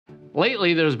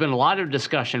Lately, there's been a lot of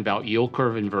discussion about yield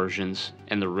curve inversions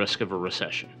and the risk of a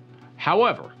recession.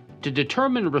 However, to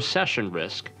determine recession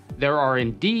risk, there are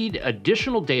indeed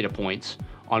additional data points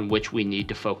on which we need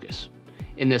to focus.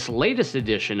 In this latest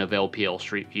edition of LPL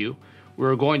Street View,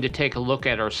 we're going to take a look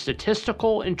at our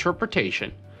statistical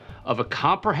interpretation of a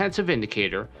comprehensive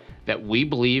indicator that we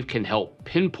believe can help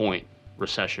pinpoint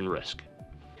recession risk.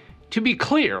 To be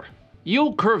clear,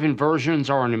 yield curve inversions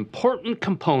are an important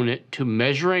component to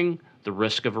measuring the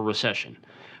risk of a recession,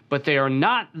 but they are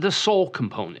not the sole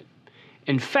component.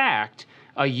 In fact,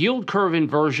 a yield curve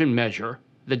inversion measure,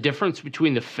 the difference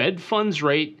between the Fed funds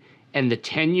rate and the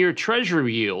 10-year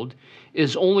Treasury yield,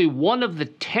 is only one of the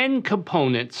 10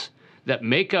 components that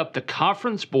make up the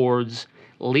Conference Board's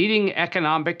Leading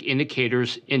Economic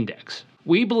Indicators Index.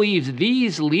 We believe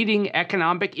these leading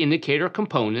economic indicator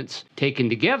components, taken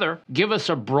together, give us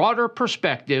a broader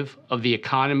perspective of the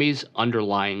economy's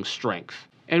underlying strength.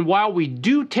 And while we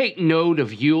do take note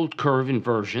of yield curve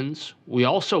inversions, we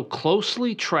also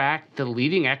closely track the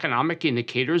Leading Economic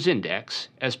Indicators Index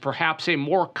as perhaps a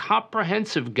more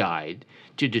comprehensive guide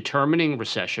to determining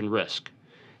recession risk.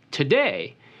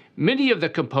 Today, many of the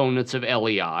components of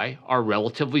LEI are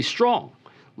relatively strong,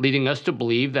 leading us to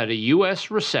believe that a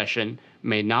U.S. recession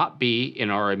may not be in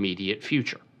our immediate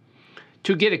future.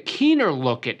 To get a keener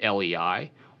look at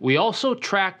LEI, we also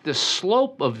track the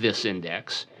slope of this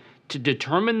index to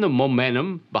determine the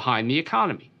momentum behind the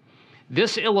economy.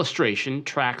 This illustration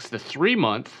tracks the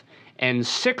 3-month and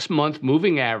 6-month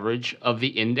moving average of the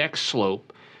index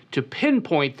slope to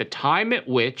pinpoint the time at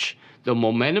which the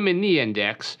momentum in the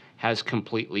index has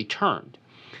completely turned.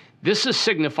 This is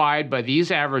signified by these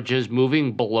averages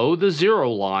moving below the zero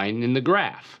line in the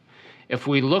graph. If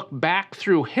we look back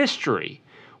through history,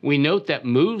 we note that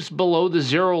moves below the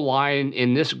zero line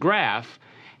in this graph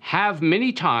have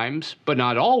many times, but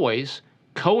not always,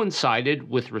 coincided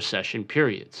with recession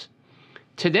periods.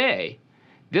 Today,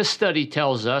 this study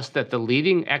tells us that the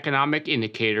leading economic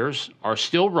indicators are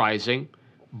still rising,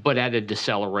 but at a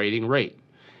decelerating rate,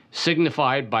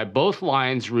 signified by both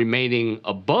lines remaining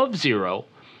above zero,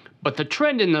 but the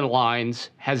trend in the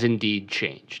lines has indeed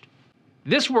changed.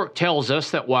 This work tells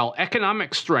us that while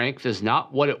economic strength is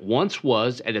not what it once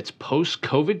was at its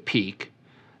post-COVID peak,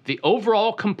 the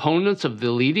overall components of the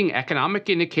leading economic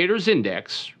indicators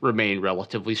index remain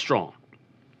relatively strong.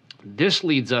 This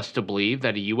leads us to believe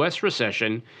that a U.S.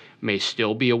 recession may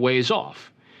still be a ways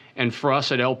off, and for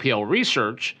us at LPL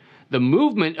Research, the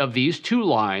movement of these two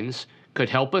lines could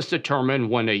help us determine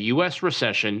when a U.S.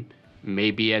 recession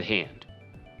may be at hand.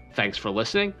 Thanks for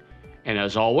listening, and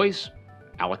as always,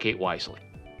 allocate wisely.